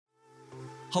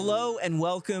Hello and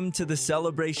welcome to the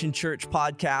Celebration Church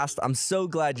podcast. I'm so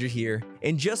glad you're here.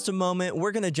 In just a moment,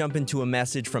 we're going to jump into a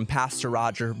message from Pastor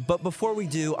Roger. But before we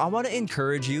do, I want to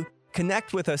encourage you,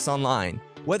 connect with us online.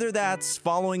 Whether that's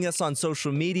following us on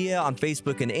social media, on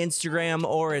Facebook and Instagram,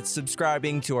 or it's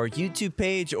subscribing to our YouTube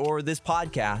page or this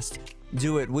podcast,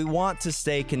 do it. We want to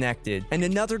stay connected. And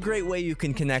another great way you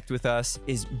can connect with us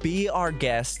is be our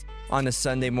guest on a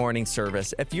Sunday morning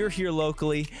service. If you're here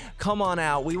locally, come on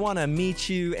out. We want to meet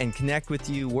you and connect with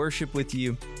you, worship with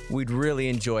you. We'd really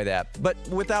enjoy that. But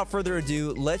without further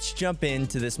ado, let's jump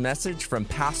into this message from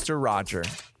Pastor Roger.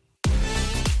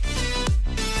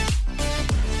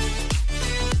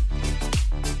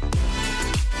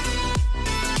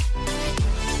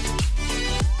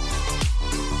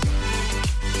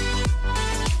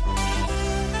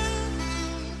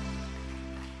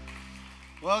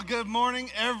 Well, good morning,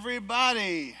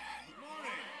 everybody.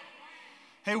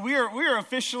 Good morning. Hey, we are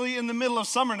officially in the middle of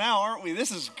summer now, aren't we?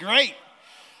 This is great.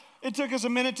 It took us a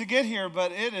minute to get here,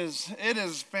 but it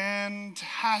is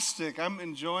fantastic. I'm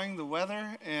enjoying the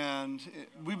weather, and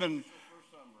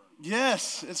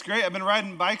yes, it's great. I've been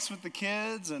riding bikes with the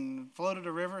kids and floated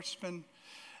a river. It's been,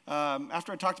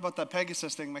 after I talked about that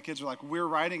Pegasus thing, my kids were like, we're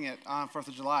riding it on 4th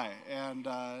of July, and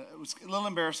it was a little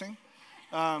embarrassing.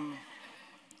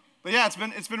 But yeah,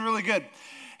 it's been really good.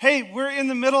 Hey, we're in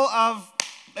the middle of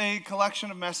a collection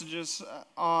of messages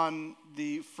on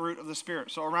the fruit of the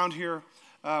Spirit. So around here,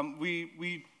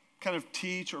 we kind of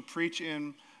teach or preach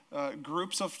in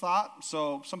groups of thought.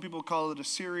 So some people call it a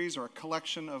series or a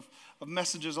collection of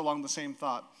messages along the same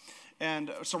thought.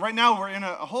 And so right now we're in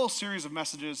a whole series of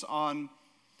messages on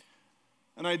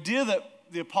an idea that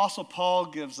the Apostle Paul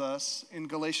gives us in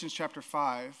Galatians chapter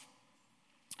 5.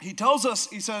 He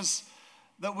says,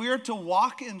 that we are to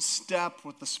walk in step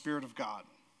with the Spirit of God.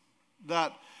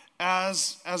 That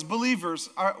as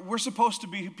believers, we're supposed to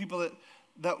be people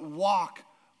that walk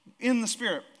in the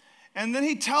Spirit. And then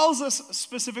he tells us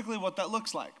specifically what that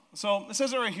looks like. So it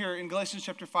says it right here in Galatians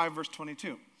chapter 5, verse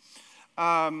 22.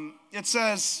 It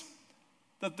says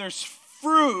that there's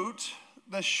fruit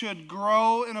that should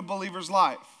grow in a believer's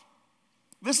life.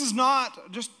 This is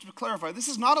not, just to clarify, this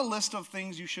is not a list of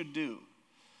things you should do.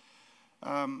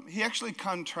 He actually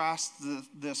contrasts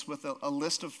this with a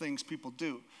list of things people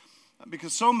do.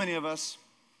 Because so many of us,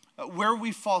 where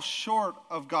we fall short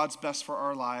of God's best for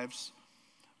our lives,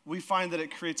 we find that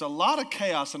it creates a lot of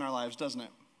chaos in our lives, doesn't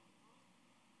it?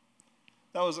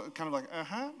 That was kind of like,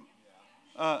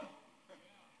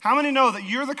 how many know that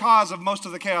you're the cause of most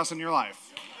of the chaos in your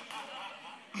life?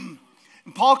 And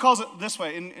Paul calls it this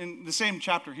way, in the same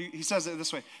chapter, he says it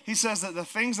this way. He says that the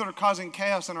things that are causing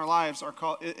chaos in our lives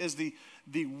is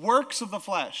the works of the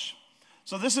flesh.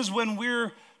 So this is when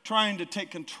we're trying to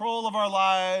take control of our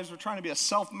lives. We're trying to be a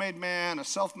self-made man, a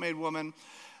self-made woman.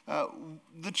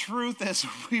 The truth is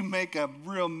we make a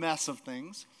real mess of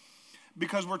things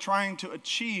because we're trying to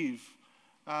achieve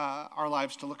our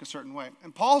lives to look a certain way.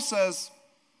 And Paul says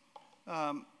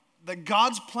that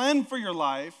God's plan for your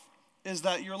life is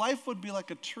that your life would be like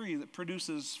a tree that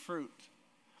produces fruit.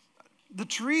 The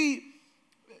tree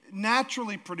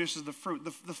naturally produces the fruit.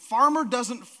 The farmer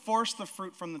doesn't force the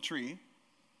fruit from the tree.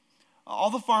 All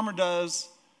the farmer does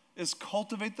is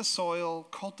cultivate the soil,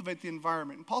 cultivate the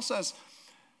environment. And Paul says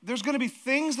there's going to be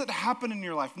things that happen in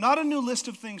your life, not a new list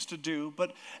of things to do,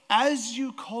 but as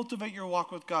you cultivate your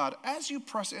walk with God, as you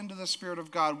press into the Spirit of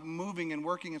God moving and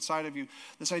working inside of you,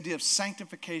 this idea of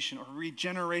sanctification or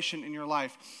regeneration in your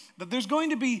life, that there's going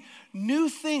to be new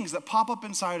things that pop up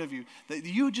inside of you that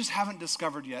you just haven't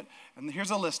discovered yet. And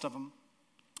here's a list of them.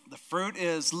 The fruit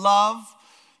is love,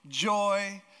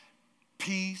 joy,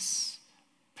 peace,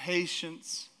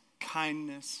 patience,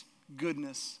 kindness,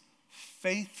 goodness,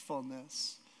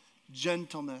 faithfulness,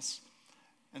 gentleness,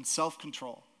 and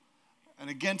self-control. And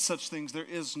against such things there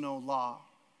is no law.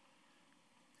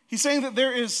 He's saying that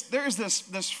there is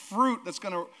this fruit that's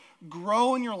going to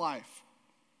grow in your life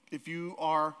if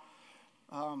you're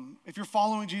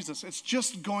following Jesus. It's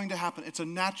just going to happen. It's a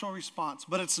natural response,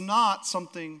 but it's not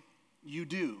something you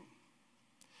do.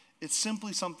 It's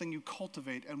simply something you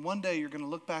cultivate, and one day you're going to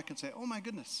look back and say, oh my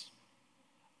goodness,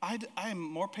 I am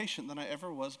more patient than I ever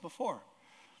was before.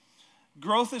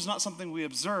 Growth is not something we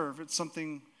observe. It's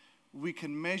something we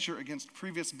can measure against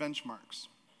previous benchmarks.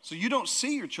 So you don't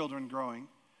see your children growing,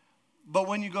 but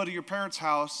when you go to your parents'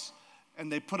 house and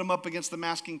they put them up against the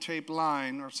masking tape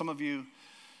line, or some of you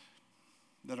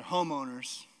that are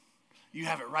homeowners, you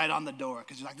have it right on the door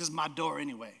because you're like, this is my door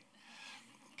anyway.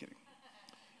 Kidding.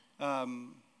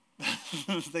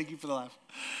 Thank you for the laugh.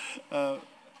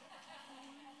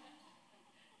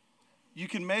 You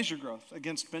can measure growth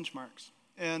against benchmarks.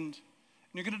 And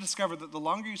you're going to discover that the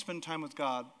longer you spend time with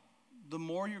God, the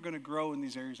more you're going to grow in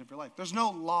these areas of your life. There's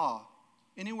no law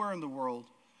anywhere in the world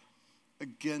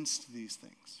against these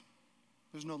things.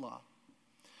 There's no law.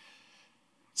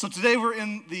 So today we're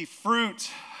in the fruit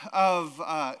of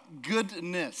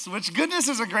goodness, which goodness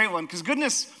is a great one, because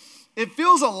goodness, it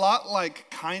feels a lot like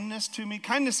kindness to me.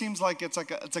 Kindness seems like it's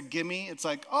a gimme. It's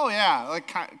like, oh yeah, like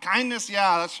kindness,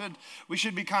 yeah, we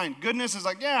should be kind. Goodness is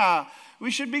like, yeah, we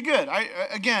should be good.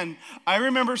 I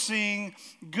remember seeing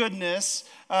goodness.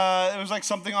 It was like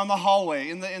something on the hallway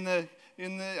in the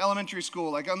elementary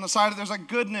school, like on the side, there's like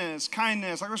goodness,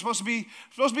 kindness, like we're supposed to be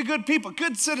good people,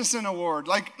 good citizen award.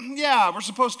 Like, yeah, we're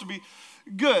supposed to be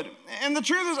good. And the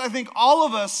truth is, I think all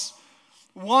of us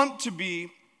want to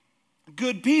be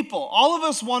good people. All of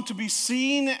us want to be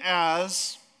seen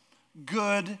as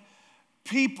good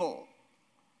people.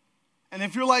 And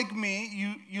if you're like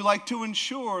me, you like to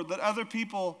ensure that other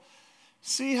people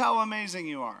see how amazing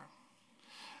you are.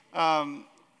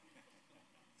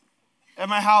 At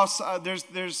my house, I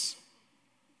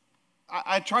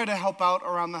try to help out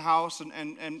around the house,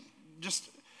 and just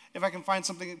if I can find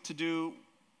something to do,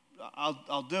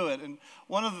 I'll do it. And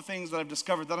one of the things that I've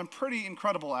discovered that I'm pretty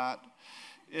incredible at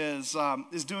is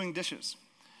doing dishes.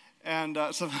 And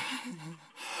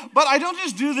but I don't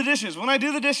just do the dishes. When I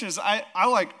do the dishes,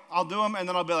 I'll do them, and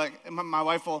then I'll be like, my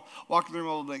wife will walk in the room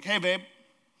and will be like, hey babe,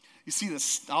 you see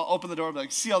this? I'll open the door and be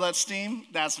like, see all that steam?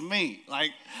 That's me.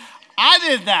 Like, I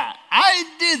did that.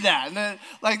 And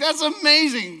like, that's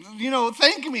amazing.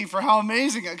 Thank me for how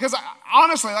amazing. Because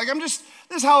honestly, like, this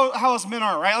is how us men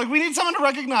are, right? Like, we need someone to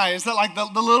recognize that, like,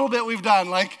 the little bit we've done.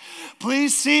 Like,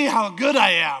 please see how good I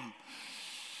am.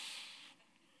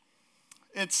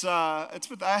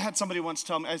 I had somebody once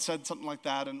tell me, I said something like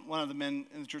that, and one of the men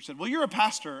in the church said, well, you're a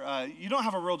pastor. You don't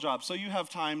have a real job, so you have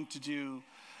time to do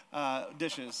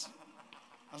dishes.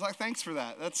 I was like, thanks for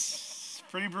that. That's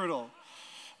pretty brutal.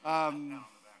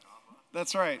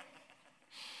 That's right.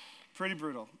 Pretty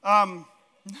brutal. But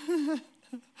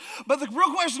the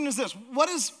real question is this: what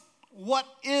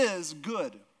is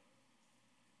good?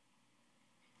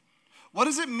 What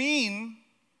does it mean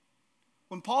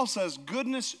when Paul says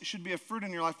goodness should be a fruit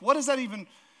in your life? What does that even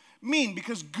mean?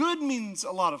 Because good means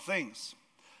a lot of things.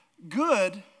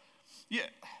 Good,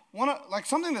 like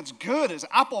something that's good is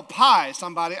apple pie,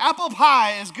 somebody. Apple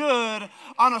pie is good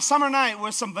on a summer night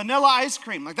with some vanilla ice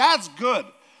cream. Like, that's good.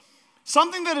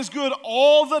 Something that is good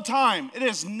all the time. It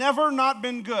has never not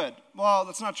been good. Well,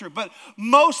 that's not true, but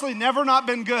mostly never not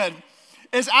been good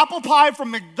is apple pie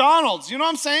from McDonald's. You know what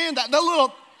I'm saying?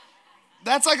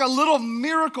 That's like a little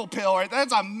miracle pill, right?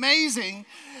 That's amazing.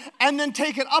 And then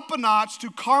take it up a notch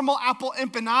to caramel apple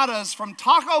empanadas from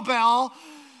Taco Bell.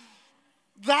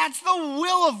 That's the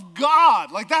will of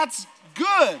God. Like, that's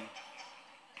good.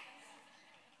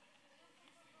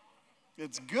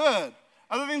 It's good.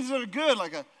 Other things that are good,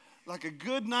 like a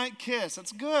good night kiss,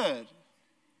 that's good.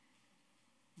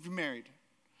 If you're married.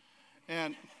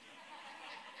 And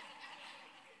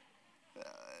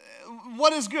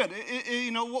what is good?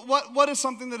 What is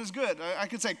something that is good? I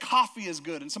could say coffee is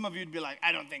good, and some of you would be like,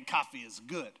 I don't think coffee is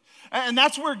good. And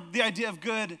that's where the idea of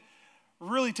good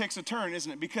really takes a turn,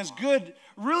 isn't it? Because good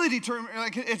really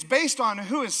it's based on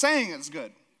who is saying it's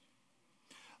good.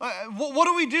 What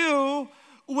do we do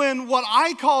when what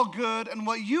I call good and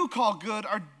what you call good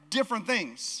are different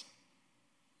things?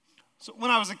 So when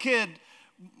I was a kid,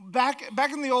 back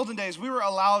in the olden days, we were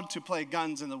allowed to play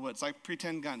guns in the woods, like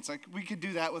pretend guns. Like, we could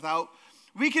do that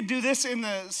we could do this in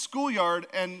the schoolyard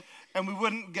and we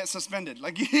wouldn't get suspended.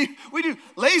 Like, we do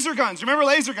laser guns. Remember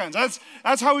laser guns?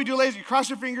 That's how we do laser. You cross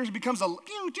your fingers, it becomes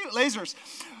lasers.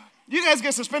 You guys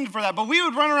get suspended for that, but we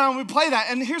would run around and we'd play that.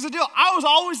 And here's the deal. I was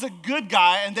always the good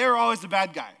guy and they were always the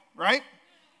bad guy, right?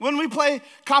 When we play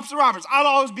cops and robbers, I'd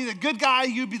always be the good guy,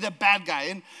 you'd be the bad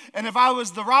guy. And if I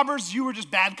was the robbers, you were just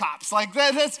bad cops. Like,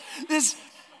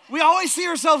 we always see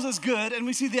ourselves as good and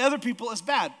we see the other people as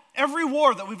bad. Every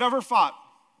war that we've ever fought,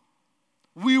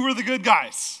 we were the good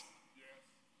guys.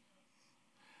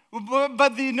 But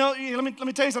let me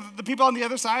tell you something. The people on the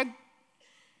other side,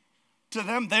 to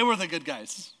them, they were the good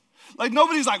guys. Like,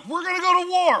 nobody's like, we're going to go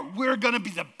to war. We're going to be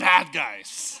the bad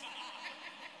guys.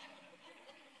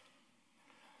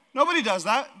 Nobody does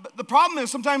that. But the problem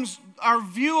is sometimes our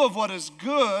view of what is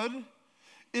good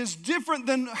is different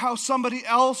than how somebody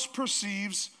else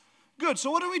perceives good.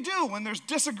 So what do we do when there's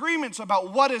disagreements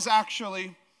about what is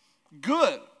actually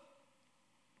good?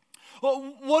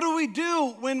 Well, what do we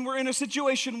do when we're in a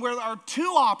situation where there are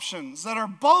two options that are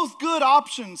both good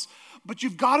options, but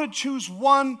you've got to choose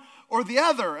one or the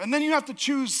other, and then you have to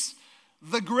choose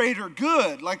the greater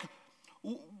good? Like,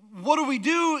 what do we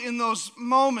do in those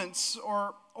moments?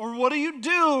 Or what do you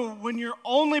do when your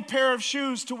only pair of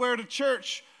shoes to wear to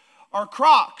church are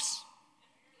Crocs?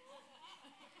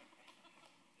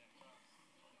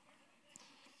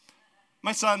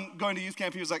 My son, going to youth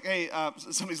camp, he was like, hey,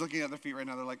 somebody's looking at their feet right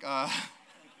now. They're like, I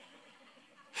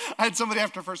had somebody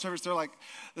after first service, they're like,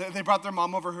 they brought their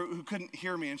mom over who couldn't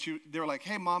hear me, and they were like,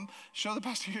 hey, Mom, show the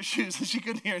pastor your shoes, and she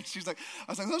couldn't hear, and she's like,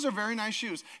 I was like, those are very nice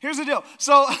shoes. Here's the deal.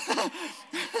 So,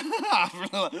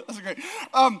 that's great.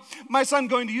 My son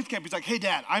going to youth camp, he's like, hey,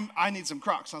 Dad, I need some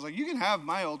Crocs. I was like, you can have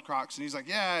my old Crocs, and he's like,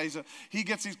 yeah, he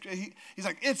gets these, he's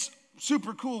like, it's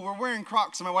super cool, we're wearing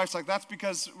Crocs. And my wife's like, that's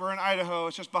because we're in Idaho,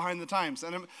 it's just behind the times.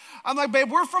 And I'm like, babe,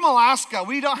 we're from Alaska,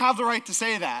 we don't have the right to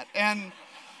say that. And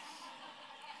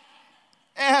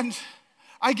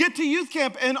I get to youth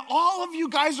camp, and all of you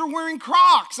guys are wearing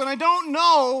Crocs, and I don't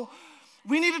know.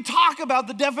 We need to talk about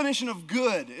the definition of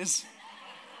good.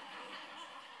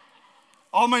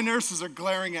 All my nurses are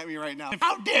glaring at me right now.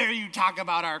 How dare you talk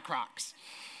about our Crocs?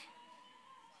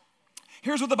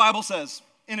 Here's what the Bible says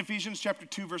in Ephesians chapter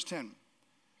 2, verse 10.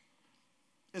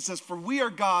 It says, for we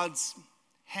are God's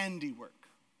handiwork.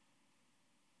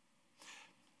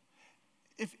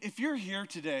 If you're here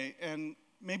today and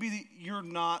maybe you're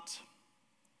not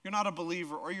a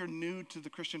believer, or you're new to the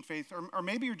Christian faith, or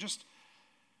maybe you're just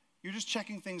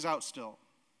checking things out still,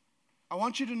 I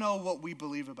want you to know what we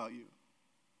believe about you.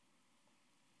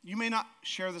 You may not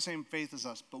share the same faith as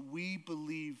us, but we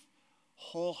believe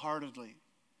wholeheartedly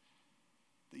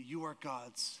that you are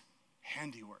God's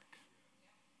handiwork,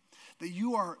 that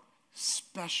you are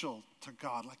special to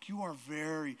God, like you are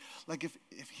like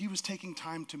if he was taking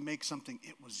time to make something,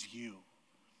 it was you.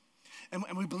 And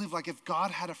we believe, like, if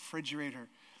God had a refrigerator,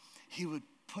 he would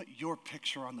put your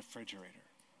picture on the refrigerator.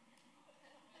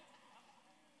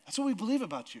 That's what we believe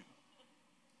about you.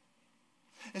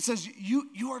 It says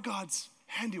you are God's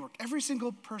handiwork. Every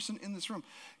single person in this room,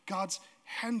 God's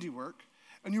handiwork.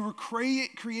 And you were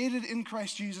created in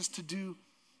Christ Jesus to do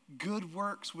good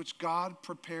works, which God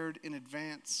prepared in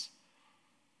advance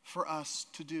for us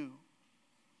to do.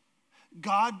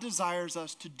 God desires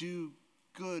us to do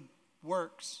good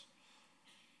works,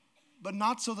 but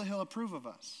not so that he'll approve of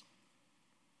us.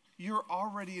 You're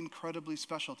already incredibly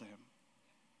special to him.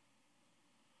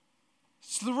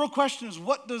 So the real question is,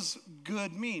 what does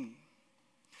good mean?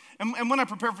 And when I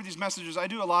prepare for these messages, I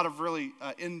do a lot of really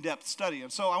in-depth study.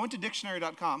 And so I went to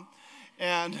dictionary.com,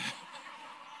 and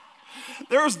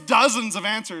there was dozens of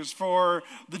answers for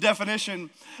the definition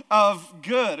of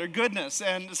good or goodness.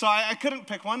 And so I couldn't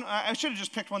pick one. I should have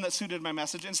just picked one that suited my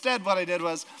message. Instead, what I did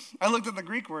was I looked at the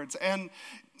Greek words. And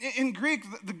in Greek,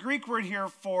 the Greek word here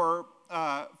for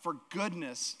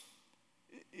goodness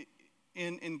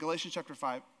in Galatians chapter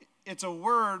 5, it's a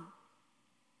word,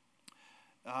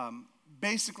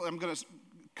 basically, I'm going to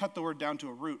cut the word down to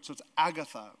a root. So it's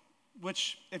agatha,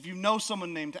 which if you know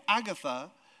someone named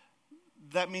Agatha,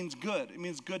 that means good. It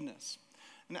means goodness.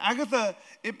 And agatha,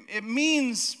 it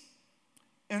means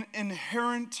an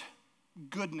inherent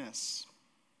goodness,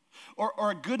 or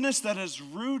a goodness that is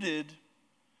rooted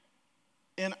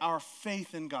in our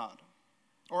faith in God,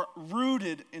 or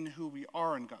rooted in who we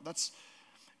are in God.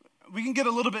 We can get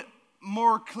a little bit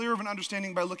more clear of an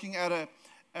understanding by looking at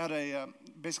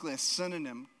basically a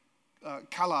synonym,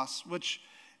 kalos, which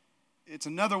it's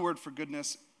another word for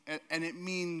goodness, and it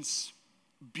means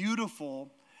beautiful,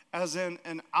 as in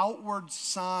an outward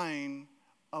sign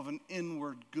of an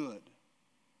inward good.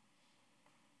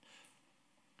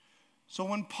 So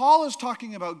when Paul is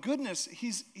talking about goodness,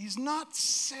 he's not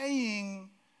saying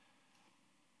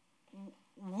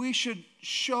we should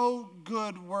show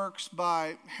good works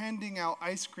by handing out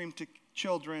ice cream to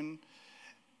children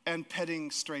and petting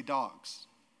stray dogs.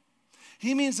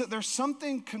 He means that there's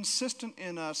something consistent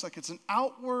in us, like it's an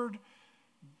outward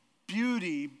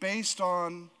beauty based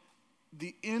on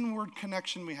the inward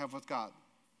connection we have with God.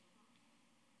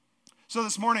 So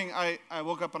this morning, I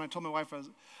woke up and I told my wife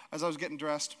as I was getting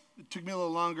dressed, it took me a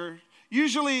little longer.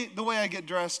 Usually the way I get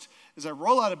dressed is I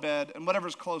roll out of bed and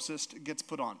whatever's closest gets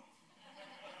put on.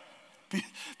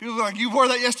 People are like, you wore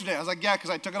that yesterday. I was like, yeah, because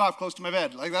I took it off close to my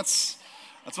bed. Like that's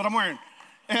what I'm wearing.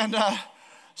 And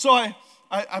so I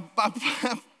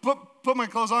put my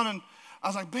clothes on, and I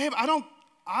was like, babe, I don't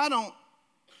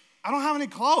have any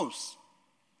clothes.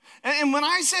 And when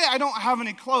I say I don't have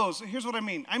any clothes, here's what I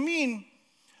mean. I mean,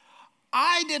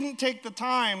 I didn't take the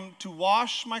time to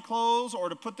wash my clothes or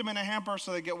to put them in a hamper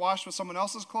so they get washed with someone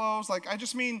else's clothes. Like, I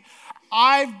just mean,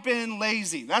 I've been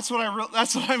lazy. That's what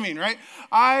I mean, right?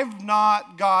 I've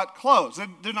not got clothes.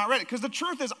 They're not ready. Because the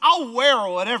truth is, I'll wear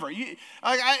whatever. It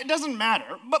doesn't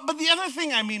matter. But the other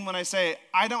thing I mean when I say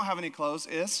I don't have any clothes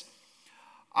is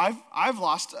I've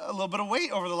lost a little bit of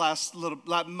weight over the last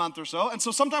month or so. And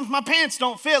so sometimes my pants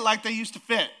don't fit like they used to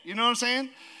fit. You know what I'm saying?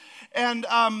 And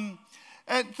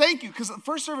thank you, because the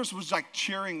first service was like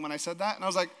cheering when I said that. And I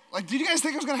was like, did you guys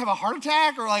think I was going to have a heart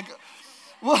attack? Or like,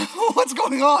 what's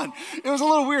going on? It was a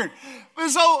little weird.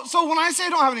 So when I say I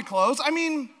don't have any clothes, I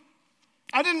mean,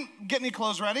 I didn't get any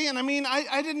clothes ready. And I mean,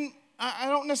 I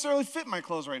don't necessarily fit my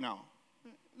clothes right now.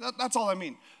 That's all I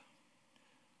mean.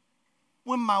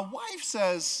 When my wife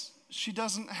says she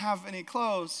doesn't have any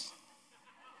clothes,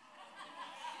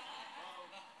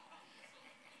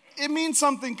 it means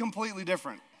something completely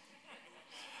different.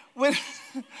 When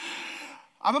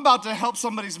I'm about to help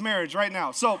somebody's marriage right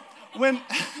now. So when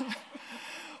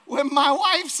my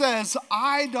wife says,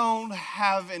 I don't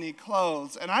have any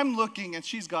clothes, and I'm looking and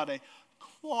she's got a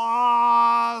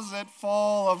closet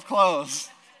full of clothes.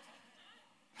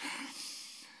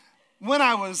 When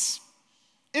I was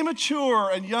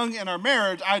immature and young in our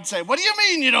marriage, I'd say, what do you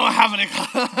mean you don't have any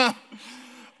clothes?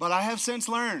 But I have since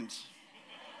learned.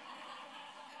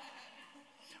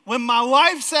 When my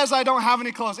wife says I don't have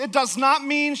any clothes, it does not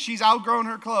mean she's outgrown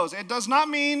her clothes. It does not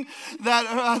mean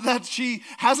that she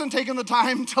hasn't taken the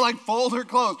time to like fold her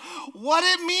clothes. What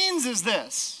it means is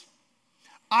this: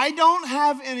 I don't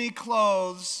have any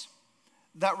clothes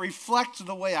that reflect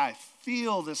the way I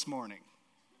feel this morning.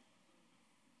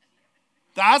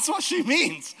 That's what she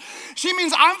means. She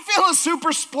means I'm feeling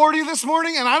super sporty this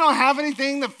morning and I don't have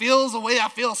anything that feels the way I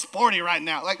feel sporty right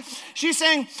now. Like she's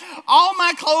saying, all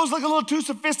my clothes look a little too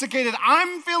sophisticated.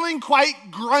 I'm feeling quite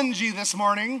grungy this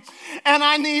morning and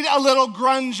I need a little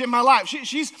grunge in my life.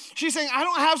 She's saying, I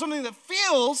don't have something that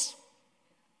feels.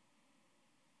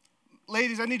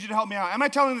 Ladies, I need you to help me out. Am I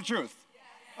telling the truth?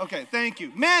 Okay, thank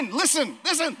you. Men, listen.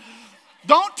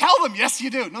 Don't tell them, yes you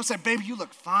do. No, say, baby, you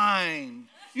look fine.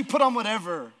 You put on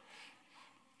whatever.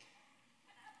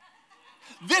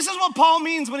 This is what Paul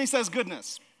means when he says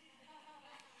goodness.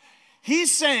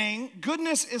 He's saying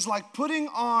goodness is like putting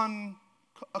on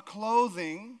a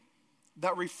clothing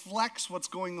that reflects what's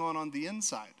going on the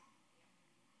inside.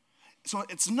 So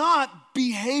it's not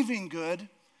behaving good.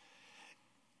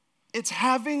 It's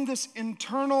having this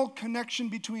internal connection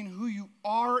between who you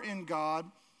are in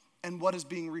God and what is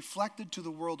being reflected to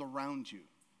the world around you.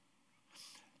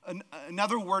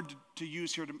 Another word to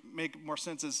use here to make more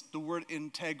sense is the word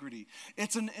integrity.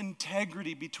 It's an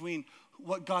integrity between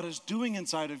what God is doing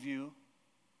inside of you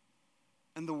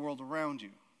and the world around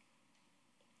you.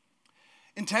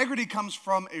 Integrity comes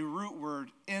from a root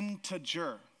word,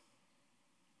 integer,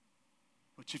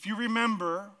 which if you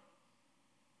remember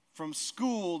from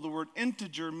school, the word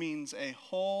integer means a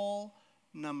whole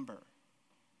number.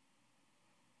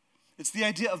 It's the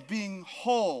idea of being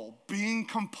whole, being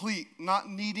complete, not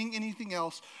needing anything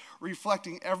else,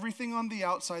 reflecting everything on the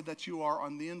outside that you are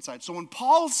on the inside. So when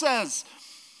Paul says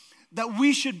that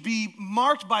we should be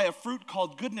marked by a fruit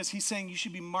called goodness, he's saying you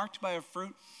should be marked by a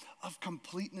fruit of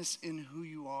completeness in who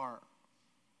you are.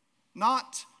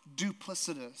 Not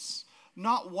duplicitous,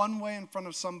 not one way in front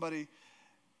of somebody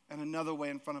and another way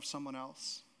in front of someone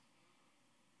else.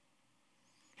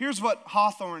 Here's what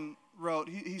Hawthorne wrote.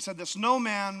 He said this: no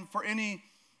man for any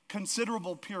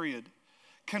considerable period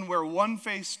can wear one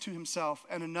face to himself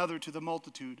and another to the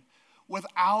multitude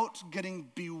without getting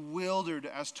bewildered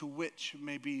as to which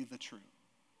may be the true.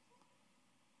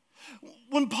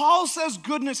 When Paul says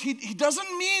goodness, he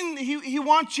doesn't mean he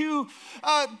wants you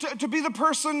to be the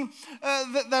person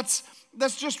that's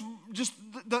just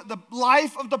the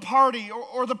life of the party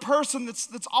or the person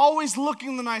that's always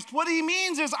looking the nice. What he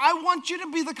means is, I want you to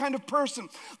be the kind of person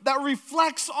that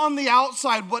reflects on the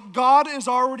outside what God is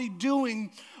already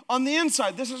doing on the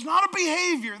inside. This is not a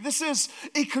behavior. This is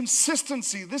a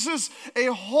consistency. This is a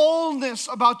wholeness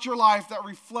about your life that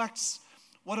reflects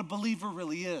what a believer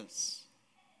really is.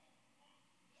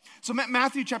 So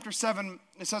Matthew chapter 7,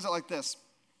 it says it like this,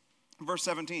 verse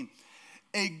 17.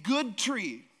 A good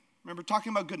tree, remember talking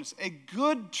about goodness, a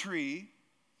good tree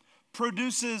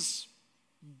produces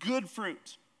good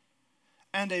fruit,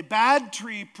 and a bad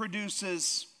tree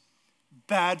produces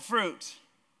bad fruit.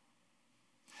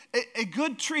 A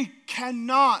good tree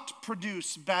cannot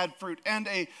produce bad fruit, and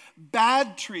a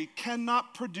bad tree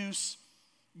cannot produce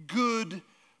good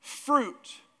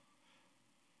fruit.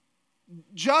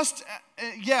 Just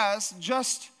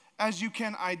as you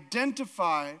can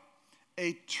identify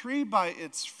a tree by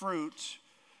its fruit,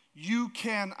 you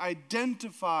can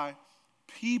identify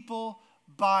people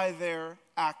by their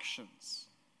actions.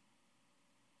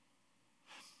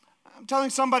 I'm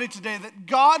telling somebody today that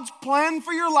God's plan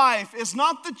for your life is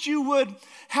not that you would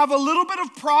have a little bit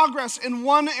of progress in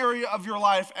one area of your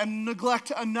life and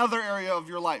neglect another area of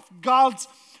your life. God's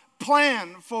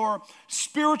plan for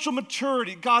spiritual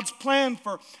maturity, God's plan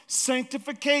for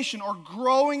sanctification or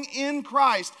growing in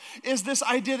Christ is this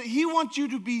idea that He wants you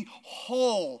to be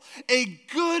whole, a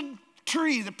good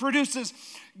tree that produces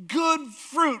good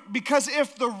fruit. Because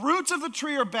if the roots of the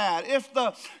tree are bad, if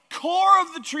the core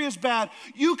of the tree is bad,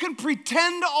 you can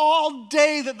pretend all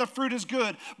day that the fruit is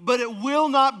good, but it will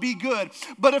not be good.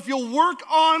 But if you'll work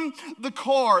on the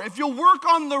core, if you'll work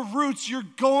on the roots, you're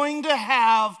going to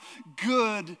have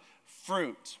good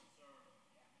fruit.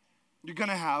 You're going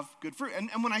to have good fruit.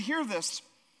 And when I hear this,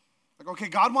 like, okay,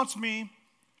 God wants me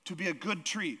to be a good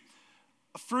tree.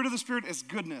 A fruit of the Spirit is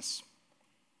goodness.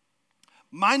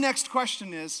 My next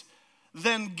question is,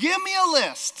 then give me a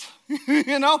list.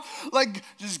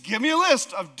 Just give me a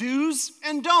list of do's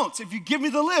and don'ts. If you give me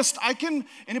the list,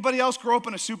 anybody else grow up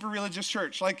in a super religious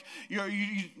church? Like,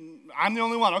 I'm the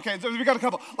only one. Okay, we got a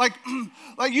couple. Like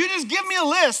you just give me a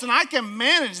list and I can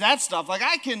manage that stuff. Like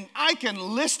I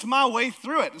can list my way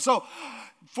through it. And so,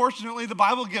 fortunately, the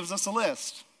Bible gives us a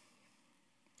list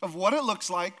of what it looks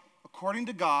like, according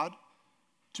to God,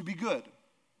 to be good.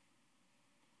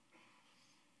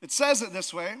 It says it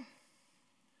this way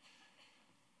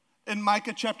in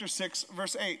Micah chapter 6,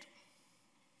 verse 8.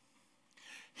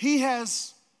 He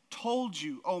has told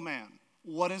you, O man,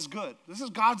 what is good. This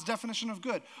is God's definition of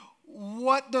good.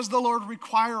 What does the Lord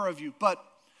require of you? But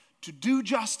to do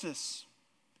justice,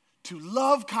 to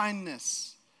love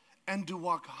kindness, and to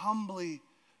walk humbly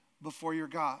before your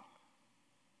God.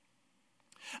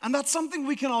 And that's something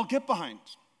we can all get behind.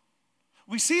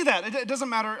 We see that. It doesn't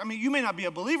matter. I mean, you may not be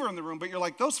a believer in the room, but you're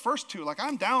like, those first two, like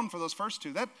I'm down for those first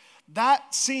two.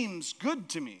 That seems good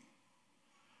to me,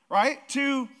 right?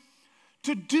 To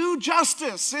do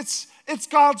justice. It's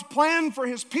God's plan for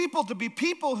His people to be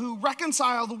people who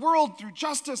reconcile the world through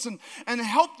justice and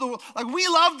help the world. Like we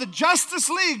love the Justice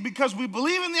League because we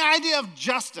believe in the idea of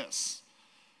justice.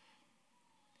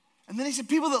 And then he said,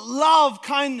 people that love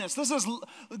kindness.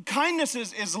 Kindness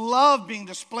is love being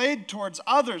displayed towards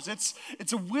others.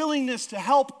 It's a willingness to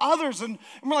help others. And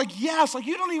we're like, yes, like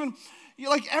you don't even,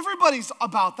 like everybody's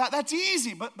about that. That's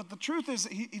easy. But the truth is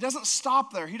he doesn't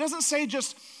stop there. He doesn't say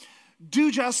just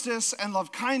do justice and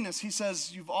love kindness. He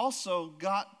says you've also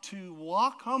got to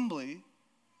walk humbly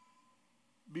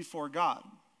before God.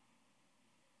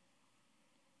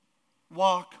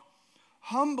 Walk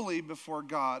humbly before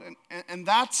God. And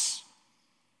that's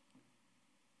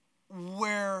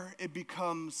where it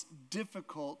becomes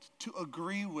difficult to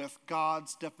agree with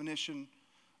God's definition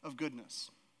of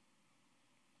goodness.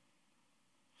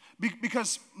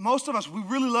 Because most of us, we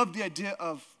really love the idea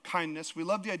of kindness. We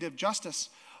love the idea of justice.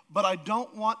 But I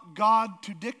don't want God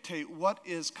to dictate what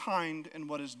is kind and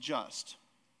what is just.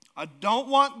 I don't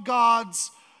want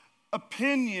God's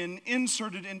opinion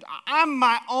inserted into, I'm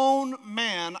my own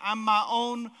man, I'm my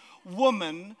own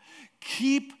woman,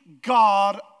 keep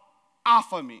God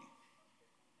off of me.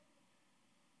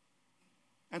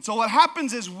 And so what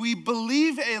happens is we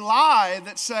believe a lie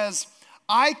that says,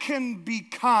 I can be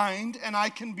kind and I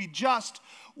can be just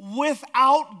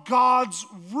without God's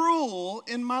rule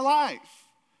in my life.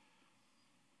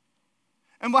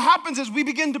 And what happens is we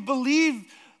begin to believe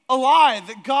a lie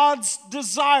that God's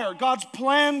desire, God's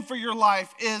plan for your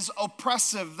life is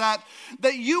oppressive, that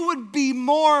you would be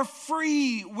more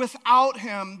free without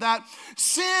Him, that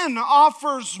sin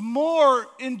offers more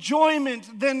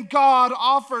enjoyment than God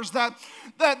offers, that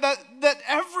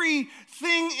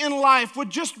everything in life would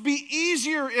just be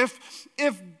easier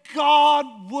if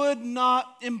God would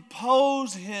not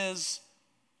impose His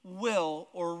will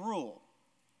or rule.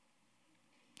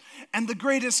 And the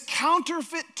greatest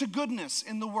counterfeit to goodness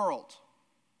in the world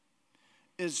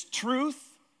is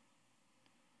truth,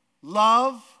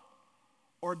 love,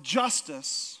 or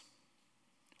justice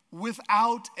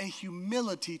without a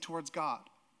humility towards God.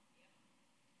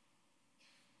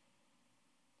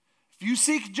 If you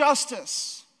seek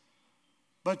justice,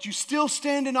 but you still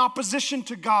stand in opposition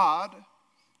to God,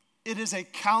 it is a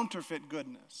counterfeit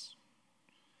goodness.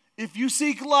 If you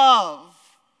seek love,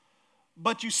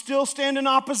 but you still stand in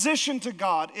opposition to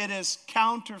God, it is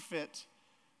counterfeit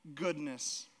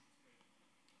goodness.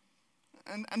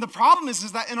 And the problem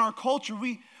is that in our culture,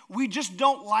 we just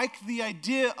don't like the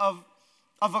idea of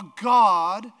a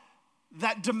God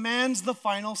that demands the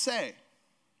final say.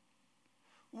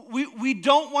 We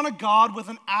don't want a God with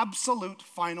an absolute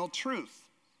final truth.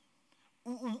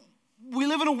 We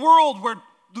live in a world where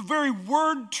the very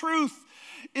word truth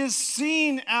is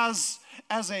seen as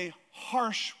a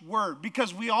harsh word,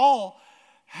 because we all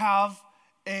have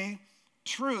a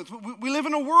truth. We live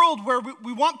in a world where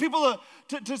we want people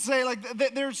to say, like,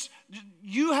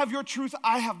 you have your truth,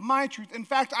 I have my truth. In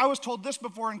fact, I was told this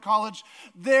before in college,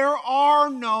 there are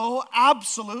no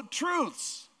absolute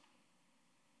truths.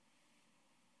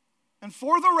 And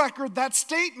for the record, that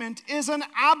statement is an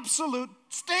absolute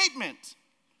statement.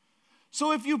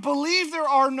 So if you believe there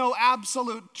are no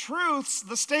absolute truths,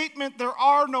 the statement there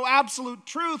are no absolute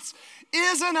truths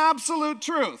is an absolute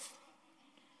truth.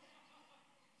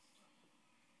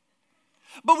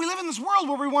 But we live in this world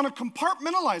where we want to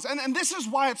compartmentalize. And this is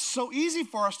why it's so easy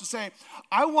for us to say,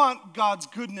 I want God's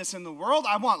goodness in the world.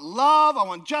 I want love. I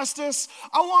want justice.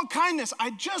 I want kindness.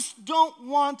 I just don't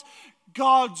want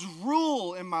God's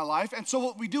rule in my life. And so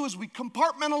what we do is we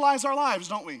compartmentalize our lives,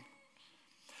 don't we?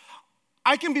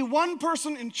 I can be one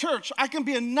person in church. I can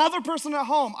be another person at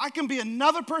home. I can be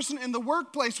another person in the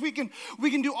workplace. We can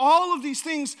do all of these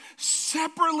things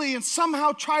separately and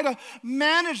somehow try to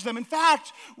manage them. In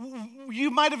fact, you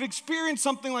might have experienced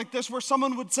something like this where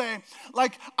someone would say,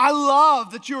 like, I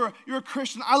love that you're a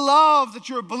Christian. I love that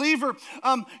you're a believer.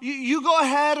 You go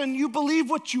ahead and you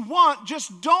believe what you want.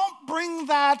 Just don't bring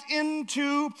that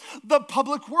into the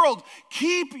public world.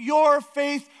 Keep your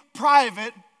faith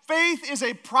private. Faith is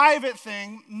a private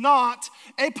thing, not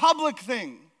a public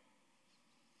thing.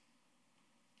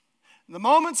 The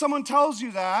moment someone tells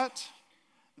you that,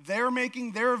 they're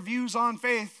making their views on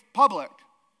faith public.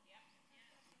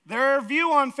 Their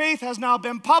view on faith has now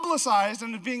been publicized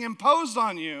and is being imposed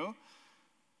on you.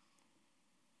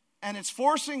 And it's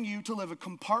forcing you to live a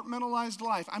compartmentalized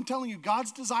life. I'm telling you,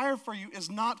 God's desire for you is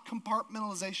not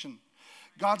compartmentalization.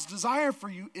 God's desire for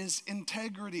you is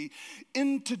integrity,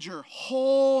 integer,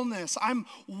 wholeness. I'm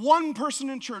one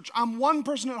person in church. I'm one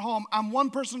person at home. I'm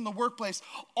one person in the workplace.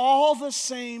 All the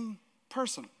same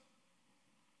person.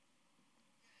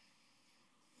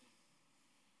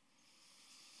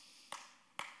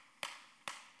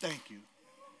 Thank you.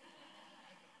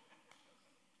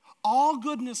 All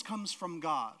goodness comes from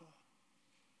God.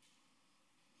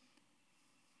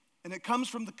 And it comes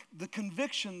from the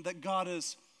conviction that God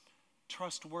is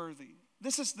trustworthy.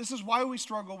 This is why we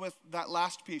struggle with that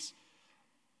last piece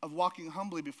of walking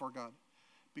humbly before God.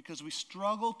 Because we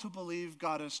struggle to believe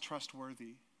God is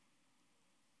trustworthy.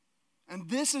 And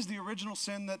this is the original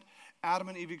sin that Adam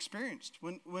and Eve experienced.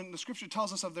 When the scripture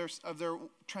tells us of their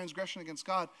transgression against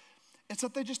God, it's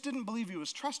that they just didn't believe he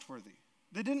was trustworthy.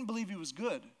 They didn't believe he was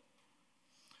good.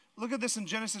 Look at this in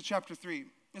Genesis chapter 3.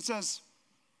 It says,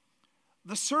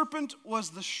 the serpent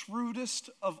was the shrewdest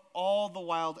of all the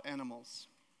wild animals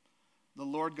the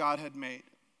Lord God had made.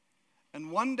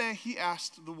 And one day he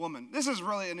asked the woman, this is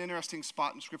really an interesting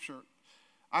spot in scripture.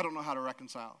 I don't know how to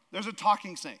reconcile. There's a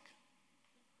talking snake.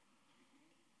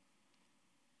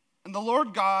 And the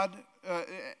Lord God, the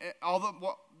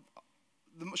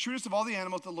shrewdest of all the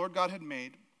animals the Lord God had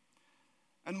made.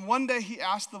 And one day he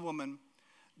asked the woman,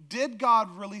 did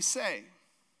God really say,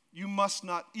 you must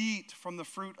not eat from the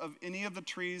fruit of any of the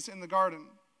trees in the garden?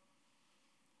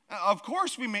 Of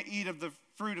course we may eat of the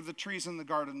fruit of the trees in the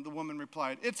garden, the woman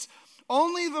replied. It's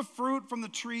only the fruit from the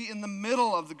tree in the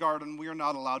middle of the garden we are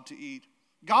not allowed to eat.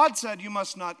 God said you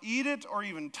must not eat it or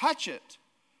even touch it,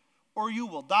 or you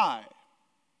will die.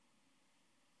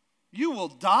 You will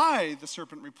die, the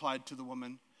serpent replied to the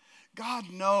woman.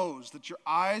 God knows that your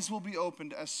eyes will be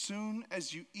opened as soon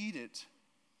as you eat it,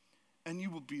 and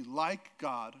you will be like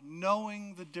God,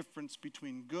 knowing the difference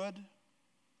between good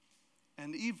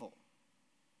and evil.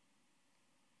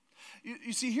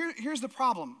 You see, here's the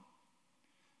problem.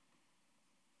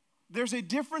 There's a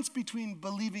difference between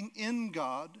believing in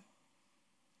God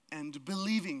and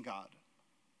believing God.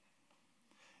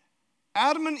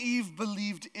 Adam and Eve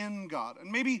believed in God.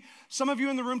 And maybe some of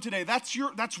you in the room today, that's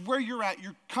where you're at.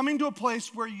 You're coming to a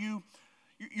place where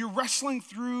you're wrestling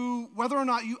through whether or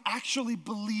not you actually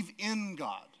believe in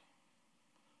God.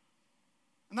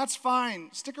 And that's fine.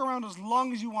 Stick around as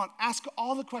long as you want. Ask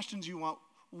all the questions you want.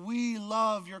 We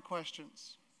love your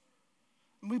questions.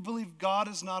 And we believe God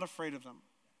is not afraid of them.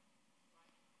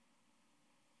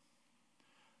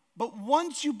 But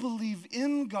once you believe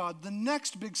in God, the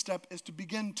next big step is to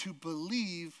begin to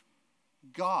believe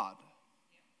God.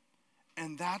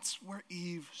 And that's where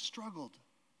Eve struggled.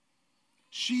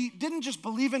 She didn't just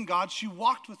believe in God, she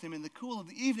walked with him in the cool of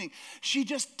the evening. She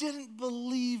just didn't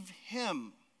believe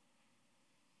him.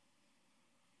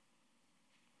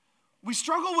 We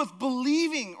struggle with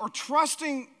believing or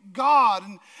trusting God,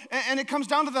 and it comes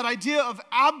down to that idea of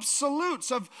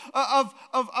absolutes, of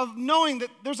knowing that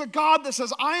there's a God that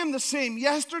says, I am the same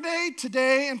yesterday,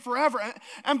 today, and forever.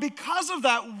 And because of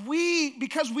that,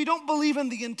 because we don't believe in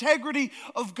the integrity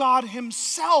of God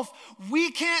himself,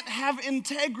 we can't have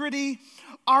integrity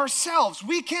ourselves.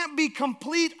 We can't be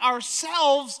complete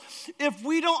ourselves if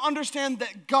we don't understand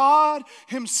that God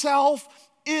himself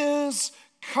is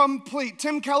complete.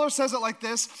 Tim Keller says it like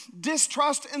this: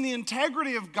 distrust in the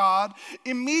integrity of God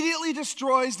immediately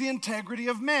destroys the integrity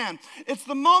of man. It's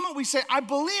the moment we say, I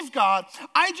believe God,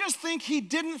 I just think he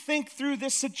didn't think through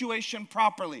this situation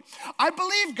properly. I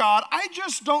believe God, I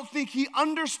just don't think he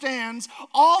understands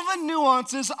all the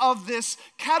nuances of this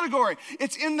category.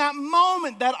 It's in that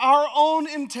moment that our own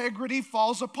integrity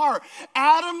falls apart.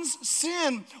 Adam's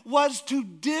sin was to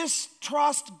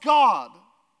distrust God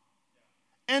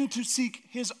and to seek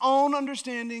his own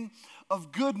understanding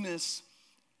of goodness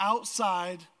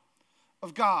outside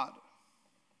of God.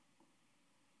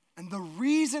 And the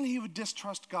reason he would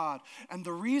distrust God and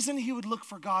the reason he would look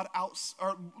for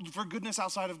for goodness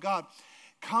outside of God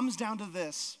comes down to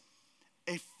this: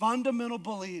 a fundamental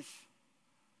belief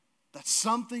that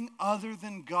something other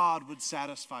than God would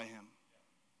satisfy him.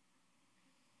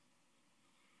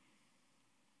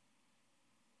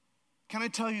 Can I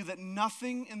tell you that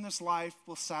nothing in this life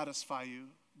will satisfy you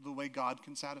the way God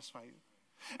can satisfy you?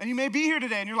 And you may be here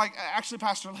today and you're like, actually,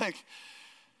 Pastor Lake,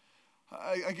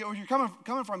 I get where you're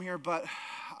coming from here, but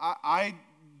I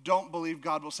don't believe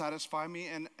God will satisfy me,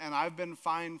 and I've been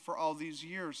fine for all these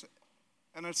years.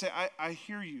 And I'd say, I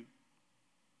hear you.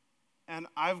 And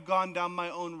I've gone down my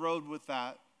own road with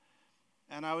that.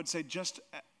 And I would say, just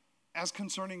as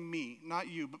concerning me, not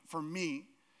you, but for me,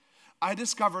 I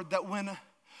discovered that when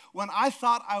I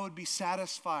thought I would be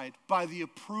satisfied by the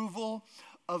approval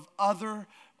of other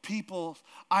people,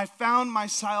 I found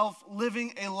myself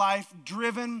living a life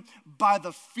driven by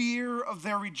the fear of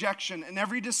their rejection. And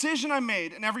every decision I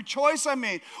made and every choice I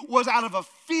made was out of a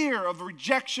fear of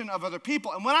rejection of other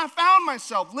people. And when I found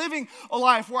myself living a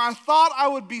life where I thought I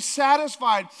would be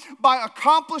satisfied by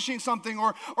accomplishing something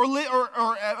or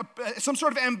some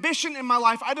sort of ambition in my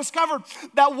life, I discovered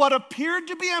that what appeared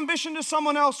to be ambition to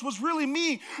someone else was really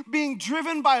me being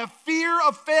driven by a fear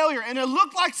of failure. And it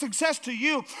looked like success to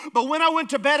you, but when I went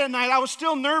to bed at night, I was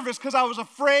still nervous because I was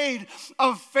afraid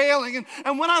of failing.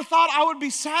 And when I thought I would be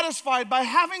satisfied by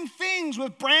having things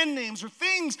with brand names or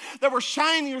things that were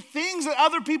shiny or things that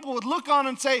other people would look on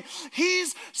and say,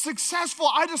 he's successful,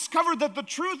 I discovered that the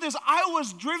truth is I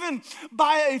was driven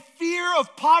by a fear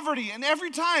of poverty. And every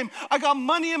time I got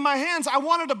money in my hands, I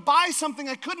wanted to buy something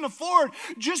I couldn't afford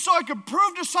just so I could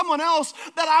prove to someone else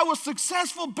that I was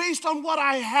successful based on what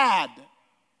I had.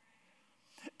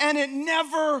 And it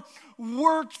never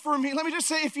worked for me. Let me just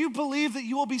say, if you believe that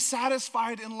you will be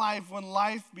satisfied in life when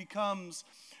life becomes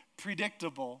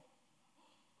predictable,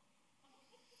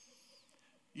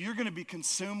 you're going to be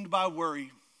consumed by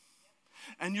worry,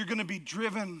 and you're going to be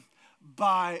driven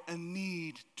by a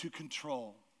need to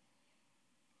control.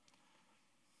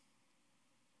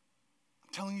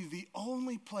 I'm telling you, the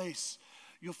only place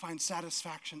you'll find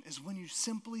satisfaction is when you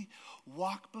simply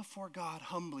walk before God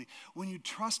humbly, when you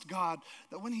trust God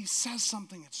that when he says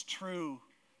something, it's true.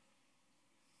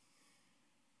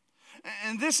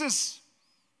 And this is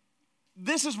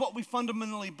what we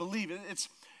fundamentally believe. It's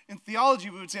in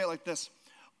theology, we would say it like this: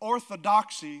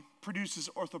 orthodoxy produces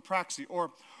orthopraxy,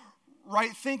 or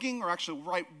right thinking, or actually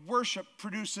right worship,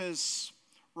 produces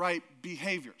right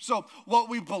behavior. So what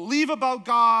we believe about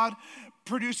God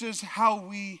produces how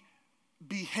we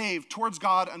behave towards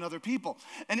God and other people.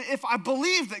 And if I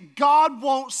believe that God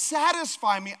won't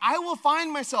satisfy me, I will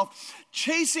find myself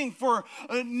chasing for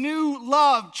a new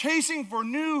love, chasing for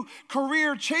new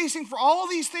career, chasing for all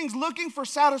these things, looking for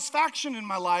satisfaction in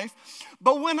my life.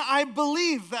 But when I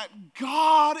believe that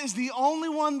God is the only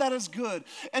one that is good,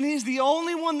 and he's the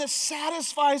only one that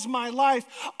satisfies my life,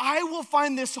 I will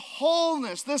find this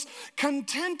wholeness, this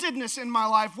contentedness in my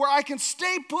life where I can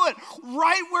stay put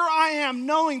right where I am,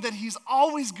 knowing that he's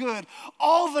always good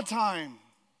all the time.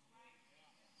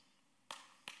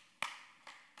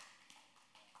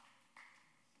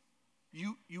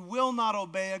 You will not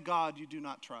obey a God you do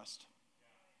not trust.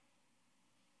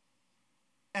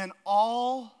 And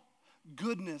all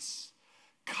goodness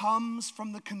comes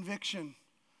from the conviction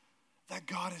that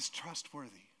God is trustworthy.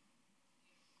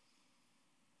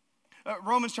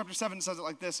 Romans chapter 7 says it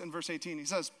like this in verse 18. He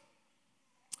says,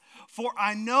 "For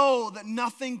I know that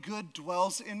nothing good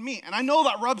dwells in me." And I know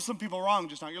that rubs some people wrong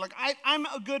just now. You're like, I'm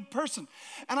a good person.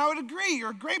 And I would agree,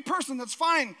 you're a great person, that's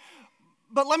fine.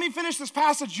 But let me finish this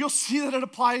passage. You'll see that it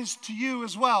applies to you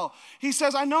as well. He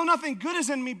says, I know nothing good is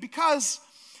in me because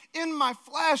in my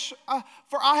flesh,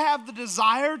 for I have the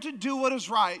desire to do what is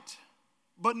right,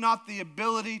 but not the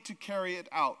ability to carry it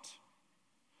out.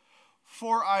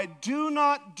 For I do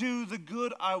not do the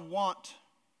good I want,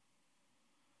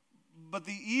 but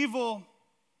the evil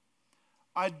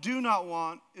I do not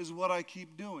want is what I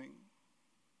keep doing.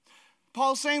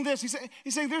 Paul's saying this.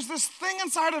 He's saying there's this thing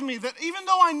inside of me that even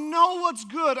though I know what's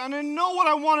good and I know what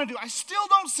I want to do, I still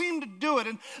don't seem to do it.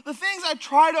 And the things I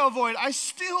try to avoid, I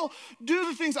still do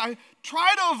the things I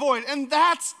try to avoid. And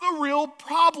that's the real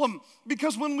problem.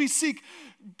 Because when we seek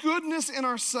goodness in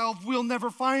ourselves, we'll never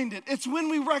find it. It's when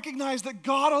we recognize that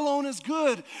God alone is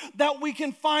good that we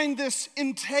can find this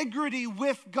integrity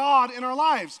with God in our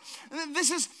lives. And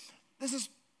this is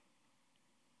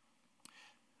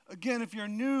again, if you're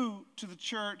new to the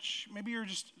church, maybe you're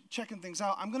just checking things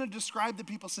out, I'm going to describe the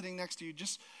people sitting next to you.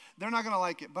 They're not going to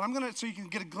like it, but I'm going to, so you can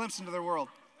get a glimpse into their world.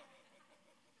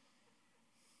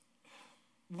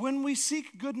 When we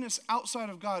seek goodness outside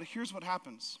of God, here's what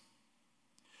happens.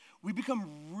 We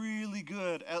become really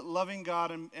good at loving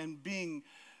God and being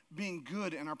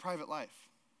good in our private life.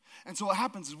 And so what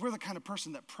happens is we're the kind of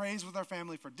person that prays with our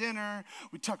family for dinner.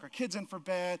 We tuck our kids in for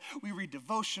bed. We read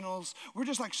devotionals. We're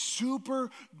just like super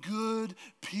good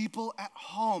people at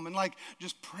home and like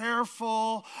just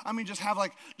prayerful. I mean, just have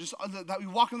like, just that we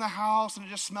walk in the house and it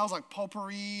just smells like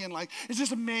potpourri and like, it's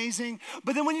just amazing.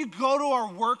 But then when you go to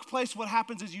our workplace, what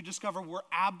happens is you discover we're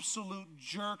absolute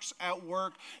jerks at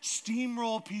work,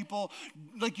 steamroll people.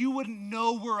 Like you wouldn't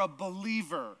know we're a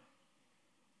believer.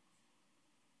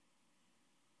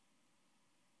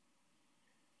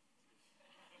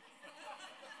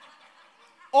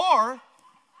 Or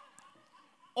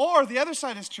the other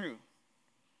side is true.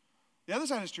 The other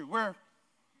side is true. Where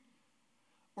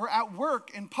we're at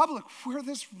work in public, we're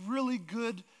this really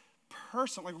good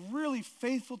person, like really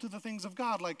faithful to the things of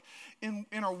God. Like in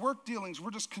our work dealings,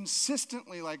 we're just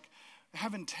consistently like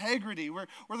have integrity. We're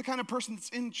the kind of person that's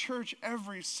in church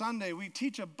every Sunday. We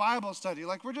teach a Bible study.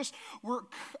 Like we're just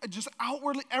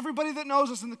outwardly, everybody that knows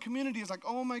us in the community is like,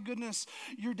 oh my goodness,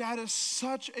 your dad is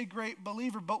such a great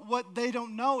believer. But what they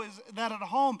don't know is that at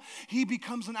home, he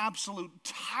becomes an absolute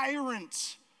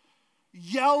tyrant,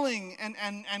 yelling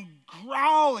and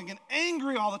growling and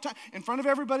angry all the time. In front of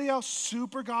everybody else,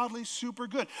 super godly, super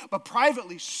good. But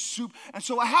privately, super. And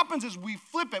so what happens is we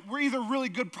flip it. We're either really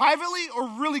good privately or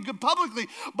really good publicly.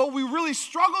 But we really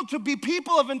struggle to be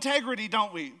people of integrity,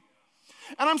 don't we?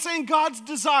 And I'm saying God's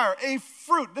desire, a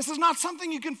fruit. This is not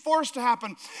something you can force to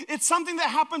happen. It's something that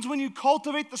happens when you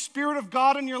cultivate the Spirit of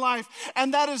God in your life.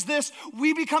 And that is this: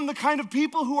 we become the kind of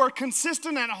people who are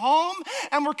consistent at home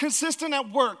and we're consistent at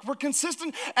work. We're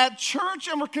consistent at church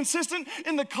and we're consistent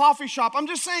in the coffee shop. I'm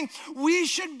just saying we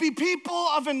should be people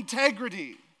of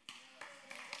integrity.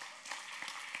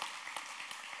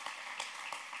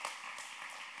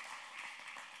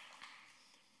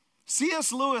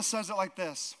 C.S. Lewis says it like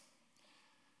this.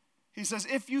 He says,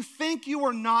 if you think you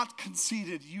are not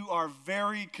conceited, you are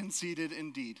very conceited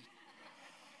indeed.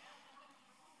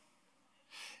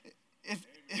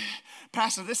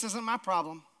 Pastor, this isn't my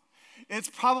problem. It's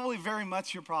probably very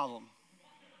much your problem.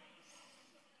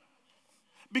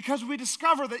 Because we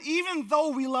discover that even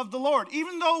though we love the Lord,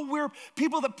 even though we're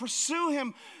people that pursue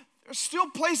Him, there's still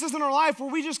places in our life where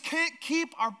we just can't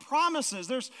keep our promises.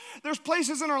 There's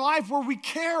places in our life where we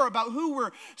care about who we're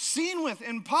seen with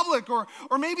in public, or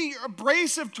maybe you're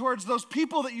abrasive towards those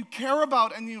people that you care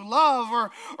about and you love,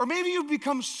 or maybe you've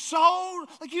become so,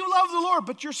 like you love the Lord,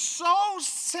 but you're so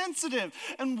sensitive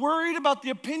and worried about the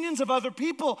opinions of other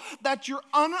people that you're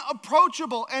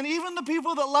unapproachable, and even the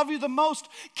people that love you the most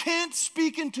can't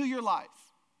speak into your life.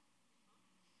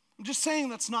 I'm just saying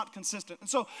that's not consistent. And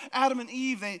so Adam and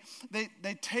Eve,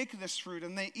 they take this fruit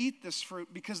and they eat this fruit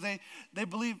because they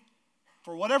believe,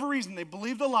 for whatever reason, they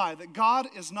believe the lie that God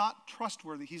is not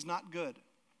trustworthy. He's not good.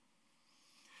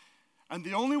 And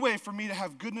the only way for me to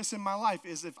have goodness in my life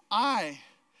is if I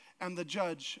am the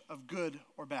judge of good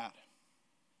or bad.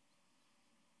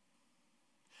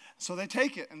 So they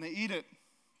take it and they eat it.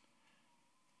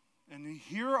 And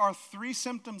here are 3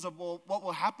 symptoms of what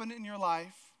will happen in your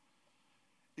life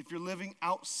if you're living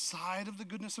outside of the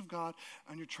goodness of God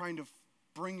and you're trying to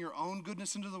bring your own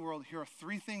goodness into the world. Here are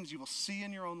 3 things you will see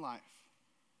in your own life.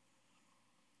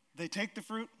 They take the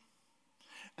fruit,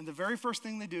 and the very first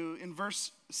thing they do, in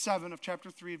verse 7 of chapter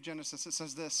 3 of Genesis, it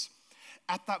says this: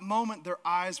 at that moment their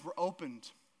eyes were opened,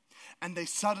 and they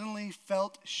suddenly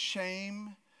felt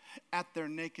shame at their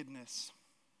nakedness.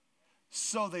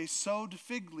 So they sewed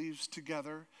fig leaves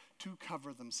together to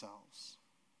cover themselves.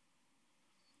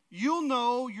 You'll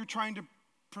know you're trying to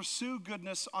pursue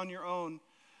goodness on your own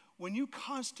when you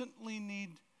constantly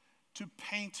need to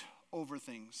paint over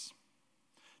things,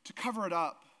 to cover it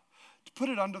up, to put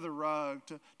it under the rug,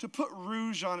 to put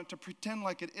rouge on it, to pretend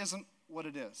like it isn't what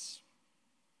it is.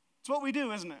 It's what we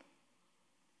do, isn't it?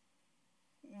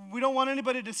 We don't want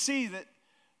anybody to see that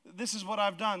this is what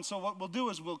I've done. So what we'll do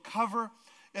is we'll cover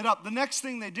it up. The next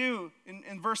thing they do,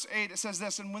 in verse 8, it says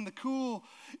this, and when the cool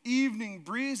evening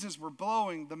breezes were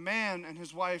blowing, the man and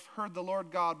his wife heard the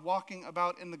Lord God walking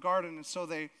about in the garden, and so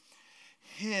they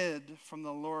hid from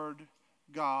the Lord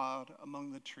God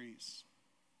among the trees.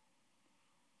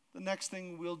 The next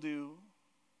thing we'll do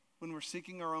when we're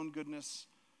seeking our own goodness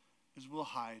is we'll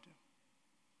hide.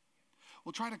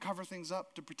 We'll try to cover things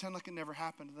up, to pretend like it never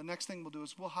happened. The next thing we'll do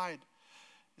is we'll hide,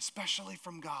 especially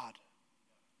from God.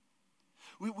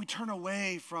 We turn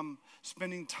away from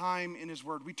spending time in His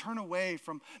Word. We turn away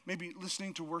from maybe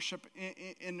listening to worship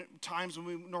in times when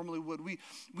we normally would. We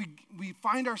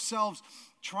find ourselves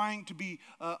trying to be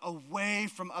away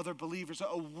from other believers,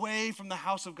 away from the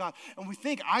house of God. And we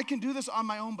think, I can do this on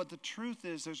my own, but the truth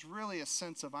is there's really a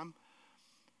sense of I'm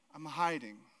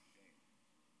hiding.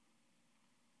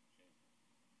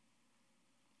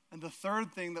 And the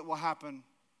third thing that will happen,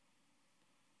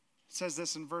 it says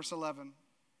this in verse 11.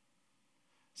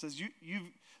 It says,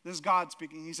 this is God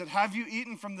speaking. He said, have you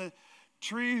eaten from the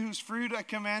tree whose fruit I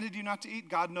commanded you not to eat?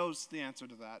 God knows the answer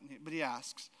to that, but he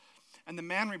asks. And the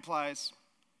man replies,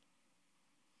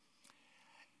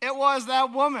 it was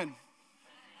that woman.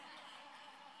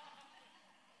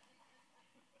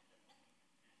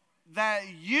 That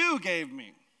you gave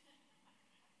me.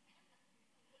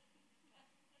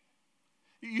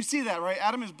 You see that, right?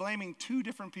 Adam is blaming two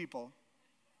different people.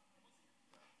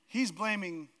 He's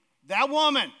blaming that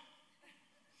woman.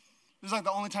 This is like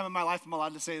the only time in my life I'm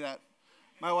allowed to say that.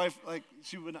 My wife,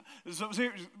 she would not.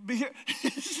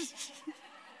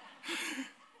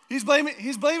 He's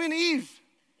blaming Eve.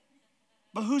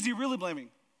 But who's he really blaming?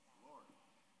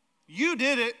 You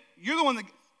did it. You're the one that.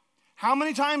 How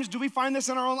many times do we find this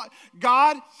in our own life?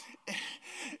 God,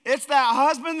 it's that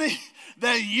husband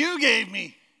that you gave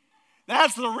me.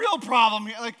 That's the real problem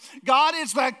here. God,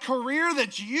 it's that career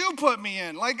that you put me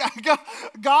in.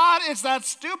 God, it's that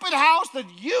stupid house that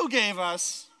you gave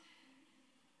us.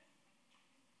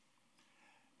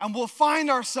 And we'll find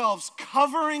ourselves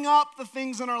covering up the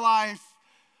things in our life,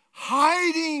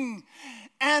 hiding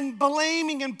and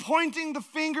blaming and pointing the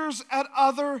fingers at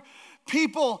other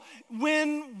people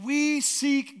when we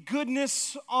seek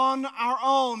goodness on our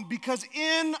own, because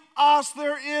in us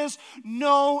there is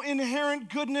no inherent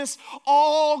goodness.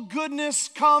 All goodness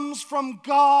comes from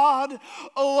God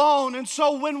alone. And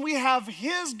so when we have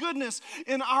His goodness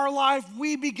in our life,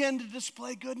 we begin to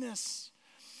display goodness.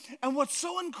 And what's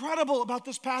so incredible about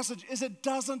this passage is it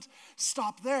doesn't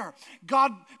stop there.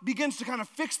 God begins to kind of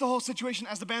fix the whole situation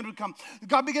as the band would come.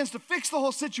 God begins to fix the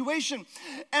whole situation,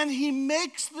 and He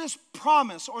makes this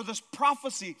promise or this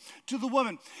prophecy to the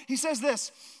woman. He says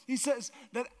this. He says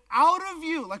that out of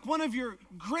you, like one of your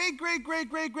great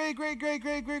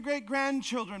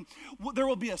grandchildren, there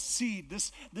will be a seed.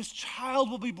 This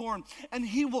child will be born, and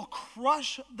he will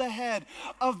crush the head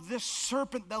of this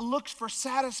serpent that looks for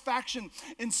satisfaction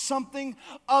in something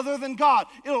other than God.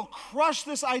 It'll crush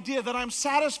this idea that I'm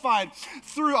satisfied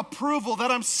through approval,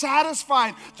 that I'm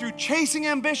satisfied through chasing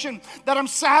ambition, that I'm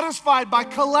satisfied by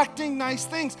collecting nice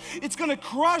things. It's going to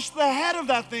crush the head of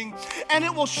that thing, and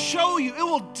it will show you, it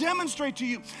will demonstrate to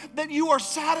you that you are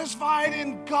satisfied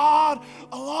in God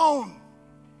alone.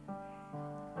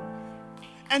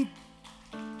 And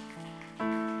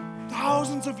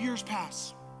thousands of years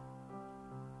pass.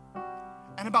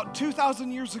 And about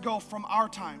 2,000 years ago from our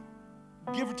time,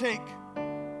 give or take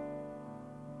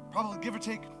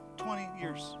 20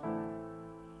 years,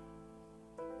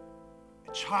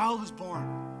 a child is born,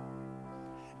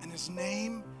 and his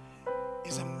name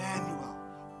is Emmanuel,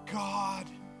 God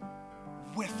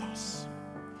with us.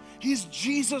 He's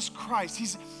Jesus Christ.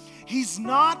 He's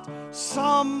not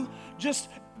some just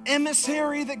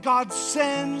emissary that God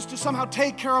sends to somehow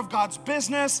take care of God's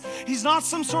business. He's not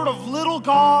some sort of little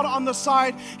God on the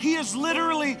side. He is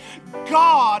literally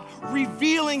God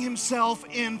revealing Himself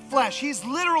in flesh. He's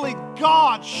literally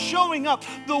God showing up.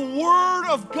 The Word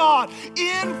of God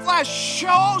in flesh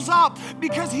shows up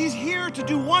because He's here to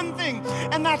do one thing,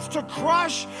 and that's to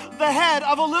crush the head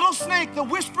of a little snake that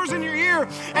whispers in your ear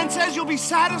and says you'll be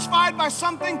satisfied by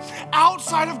something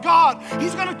outside of God.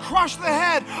 He's going to crush the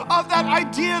head of that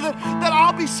idea idea that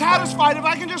I'll be satisfied. If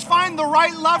I can just find the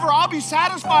right lover, I'll be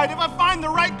satisfied. If I find the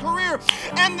right career.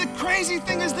 And the crazy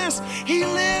thing is this, he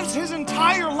lives his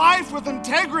entire life with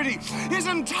integrity. His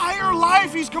entire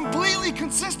life, he's completely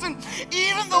consistent.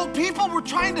 Even though people were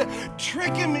trying to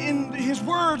trick him in his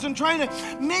words and trying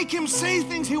to make him say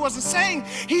things he wasn't saying,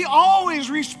 he always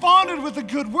responded with a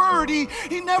good word. He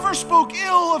never spoke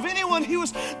ill of anyone. He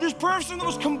was this person that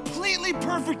was completely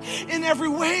perfect in every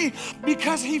way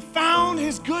because he found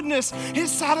his goodness,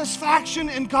 his satisfaction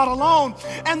in God alone.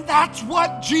 And that's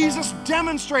what Jesus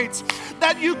demonstrates,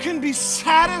 that you can be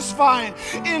satisfied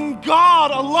in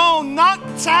God alone,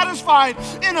 not satisfied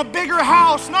in a bigger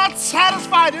house, not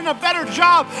satisfied in a better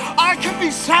job. I can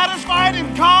be satisfied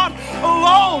in God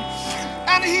alone.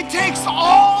 And he takes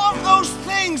all of those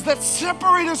things that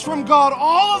separate us from God,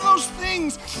 all of those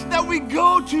things that we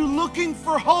go to looking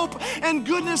for hope and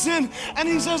goodness in, and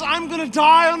he says, I'm going to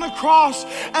die on the cross,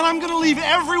 and I'm going to leave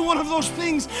every one of those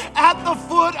things at the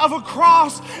foot of a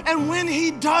cross. And when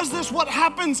he does this, what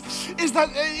happens is that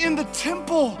in the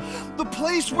temple, the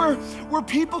place where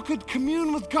people could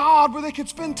commune with God, where they could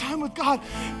spend time with God,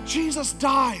 Jesus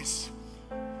dies,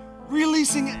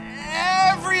 releasing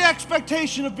every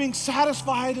expectation of being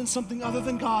satisfied in something other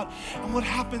than God. And what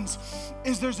happens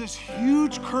is there's this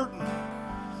huge curtain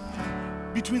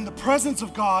between the presence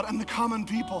of God and the common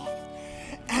people.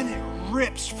 And it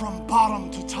rips from bottom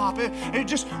to top. It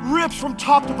just rips from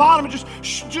top to bottom. It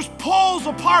just pulls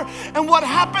apart. And what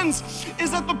happens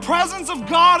is that the presence of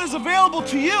God is available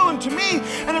to you and to me.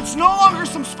 And it's no longer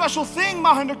some special thing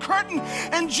behind a curtain.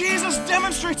 And Jesus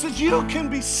demonstrates that you can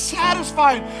be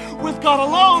satisfied with God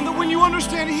alone. That when you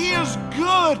understand he is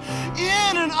good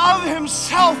in and of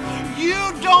himself,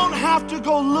 you don't have to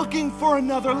go looking for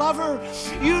another lover.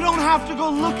 You don't have to go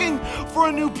looking for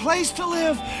a new place to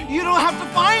live. You don't have to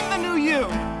find the new you,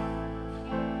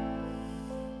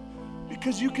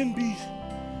 because you can be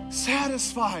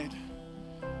satisfied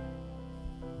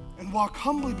and walk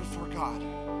humbly before God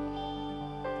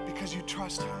because you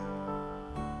trust him.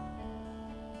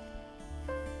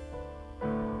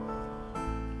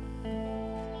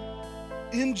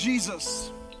 In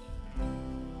Jesus,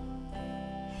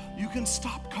 you can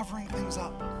stop covering things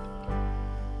up.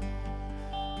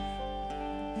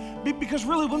 Because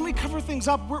really, when we cover things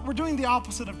up, we're doing the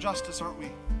opposite of justice, aren't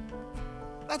we?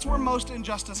 That's where most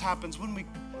injustice happens, when we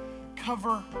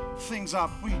cover things up.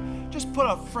 We just put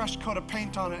a fresh coat of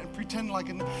paint on it and pretend like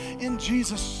in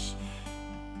Jesus,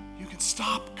 you can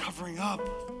stop covering up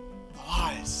the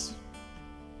lies.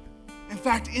 In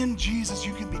fact, in Jesus,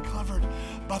 you can be covered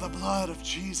by the blood of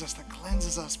Jesus that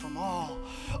cleanses us from all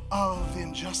of the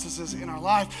injustices in our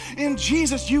life. In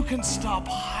Jesus, you can stop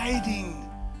hiding.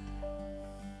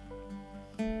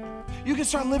 You can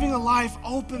start living a life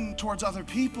open towards other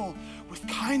people with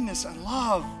kindness and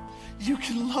love. You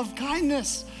can love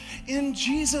kindness in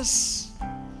Jesus.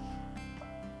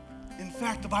 In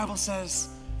fact, the Bible says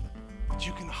that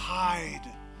you can hide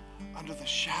under the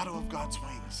shadow of God's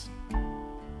wings.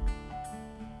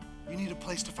 You need a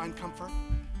place to find comfort?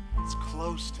 It's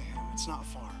close to him. It's not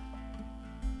far.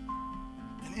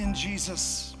 And in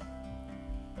Jesus,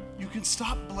 you can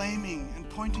stop blaming and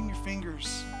pointing your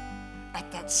fingers at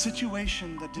that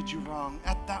situation that did you wrong,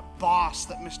 at that boss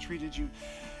that mistreated you,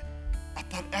 at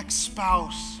that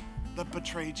ex-spouse that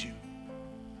betrayed you.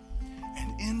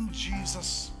 And in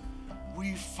Jesus,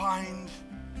 we find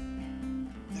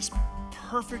this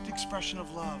perfect expression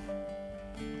of love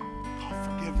called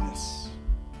forgiveness.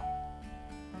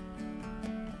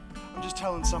 I'm just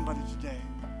telling somebody today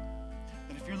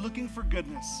that if you're looking for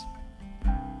goodness,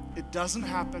 it doesn't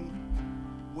happen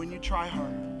when you try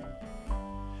harder.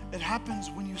 It happens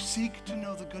when you seek to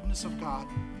know the goodness of God,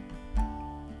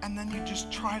 and then you just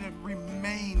try to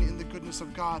remain in the goodness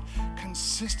of God,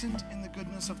 consistent in the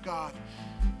goodness of God.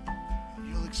 And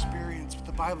you'll experience what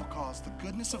the Bible calls the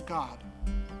goodness of God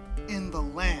in the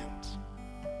land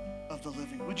of the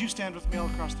living. Would you stand with me all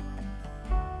across the room?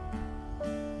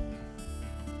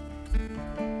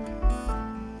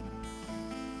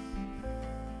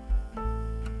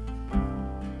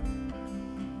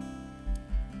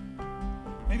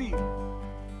 Maybe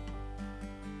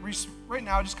right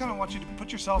now, I just kind of want you to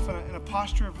put yourself in a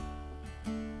posture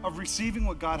of receiving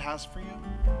what God has for you.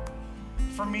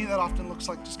 For me, that often looks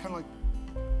like just kind of like,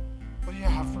 what do you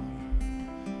have for me?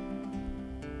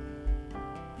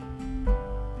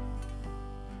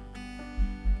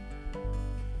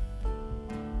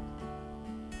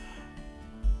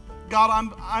 God,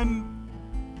 I'm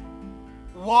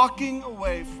walking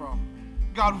away from,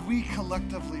 God, we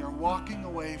collectively are walking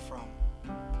away from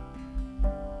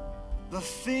the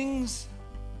things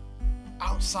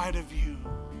outside of you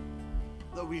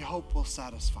that we hope will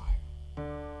satisfy.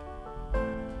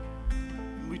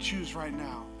 And we choose right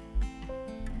now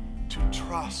to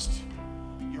trust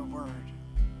your word,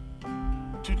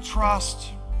 to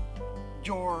trust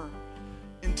your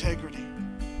integrity.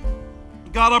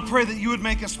 God, I pray that you would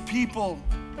make us people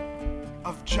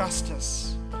of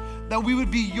justice, that we would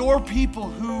be your people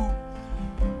who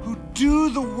do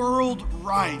the world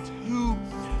right, who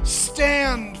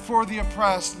stand for the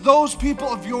oppressed, those people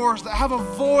of yours that have a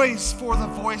voice for the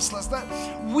voiceless, that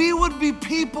we would be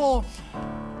people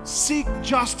seek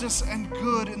justice and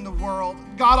good in the world.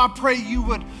 God, I pray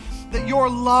that your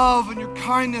love and your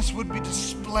kindness would be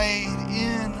displayed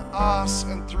in us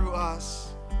and through us.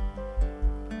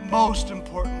 Most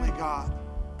importantly, God,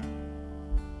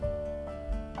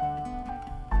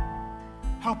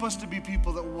 help us to be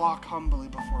people that walk humbly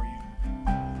before you.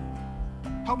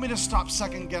 Help me to stop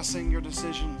second-guessing your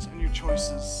decisions and your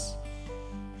choices.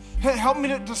 Help me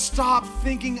to stop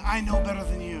thinking I know better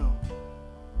than you.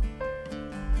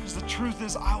 Because the truth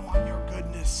is, I want your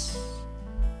goodness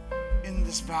in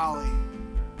this valley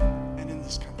and in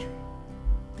this country.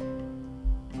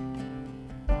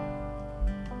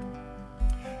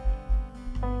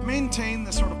 Maintain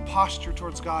the sort of posture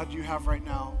towards God you have right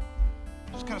now.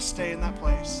 Just kind of stay in that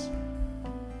place.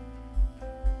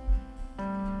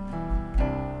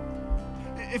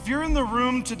 If you're in the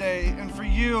room today, and for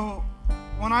you,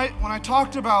 when I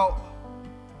talked about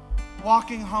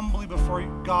walking humbly before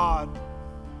God,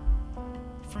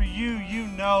 for you, you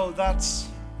know that's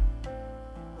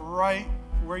right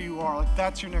where you are. Like,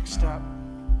 that's your next step.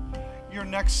 Your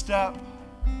next step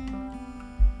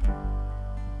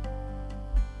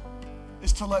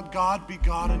is to let God be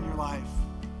God in your life.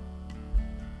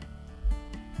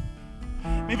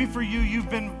 Maybe for you, you've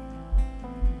been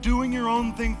doing your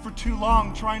own thing for too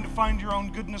long, trying to find your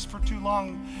own goodness for too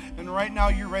long, and right now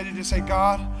you're ready to say,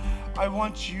 God, I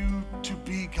want you to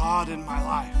be God in my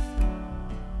life.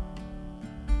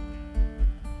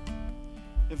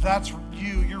 If that's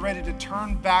you, you're ready to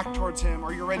turn back towards him,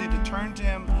 or you're ready to turn to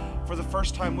him for the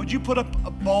first time, would you put up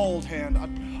a bold hand,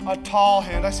 a tall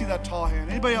hand? I see that tall hand.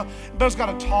 Anybody else? Anybody's got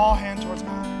a tall hand towards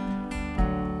God?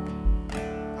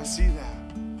 I see that.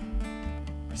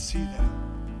 I see that.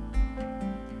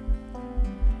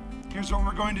 Here's what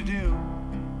we're going to do.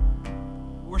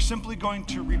 We're simply going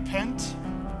to repent,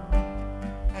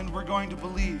 and we're going to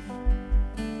believe.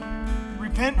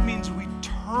 Repent means we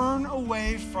turn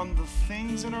away from the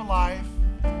things in our life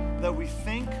that we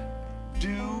think,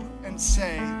 do, and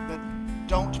say that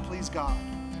don't please God.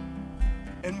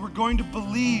 And we're going to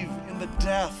believe in the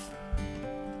death,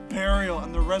 burial,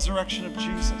 and the resurrection of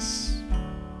Jesus.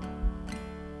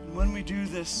 And when we do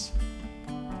this,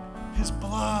 his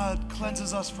blood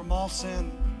cleanses us from all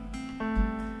sin.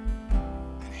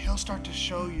 And he'll start to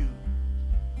show you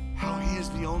how he is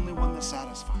the only one that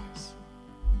satisfies.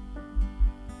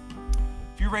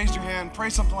 If you raised your hand, pray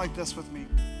something like this with me.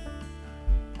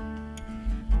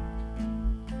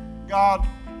 God,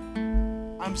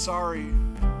 I'm sorry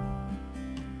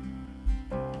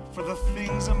for the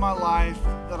things in my life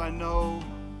that I know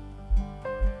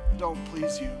don't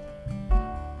please you.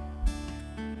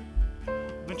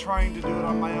 I've been trying to do it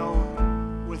on my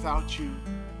own without you,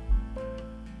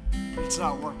 but it's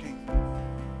not working.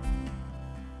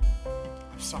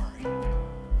 I'm sorry.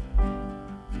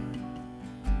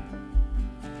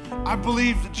 I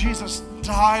believe that Jesus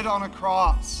died on a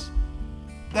cross,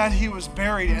 that he was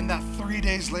buried, and that 3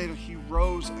 days later he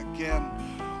rose again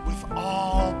with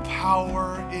all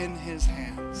power in his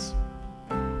hands.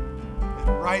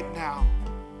 And right now,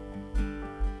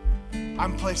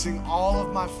 I'm placing all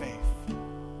of my faith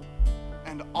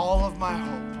and all of my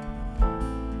hope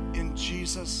in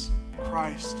Jesus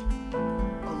Christ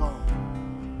alone.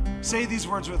 Say these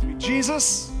words with me.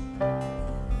 Jesus,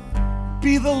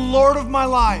 be the Lord of my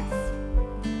life,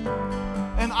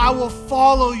 and I will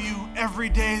follow you every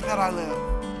day that I live.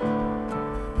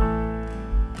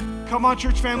 Come on,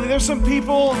 church family. There's some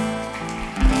people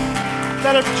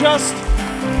that have just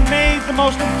made the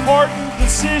most important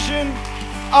decision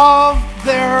of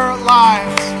their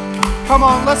lives. Come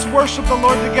on, let's worship the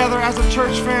Lord together as a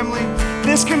church family.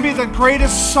 This can be the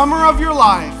greatest summer of your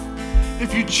life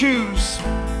if you choose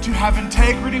to have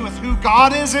integrity with who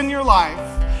God is in your life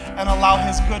and allow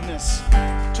his goodness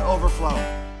to overflow.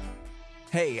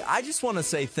 Hey, I just want to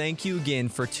say thank you again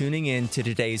for tuning in to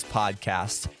today's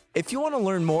podcast. If you want to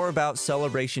learn more about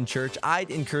Celebration Church, I'd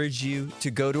encourage you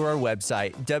to go to our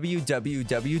website,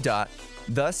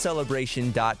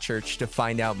 www.thecelebration.church, to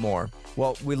find out more.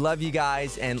 Well, we love you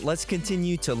guys, and let's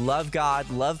continue to love God,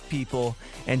 love people,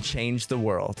 and change the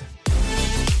world.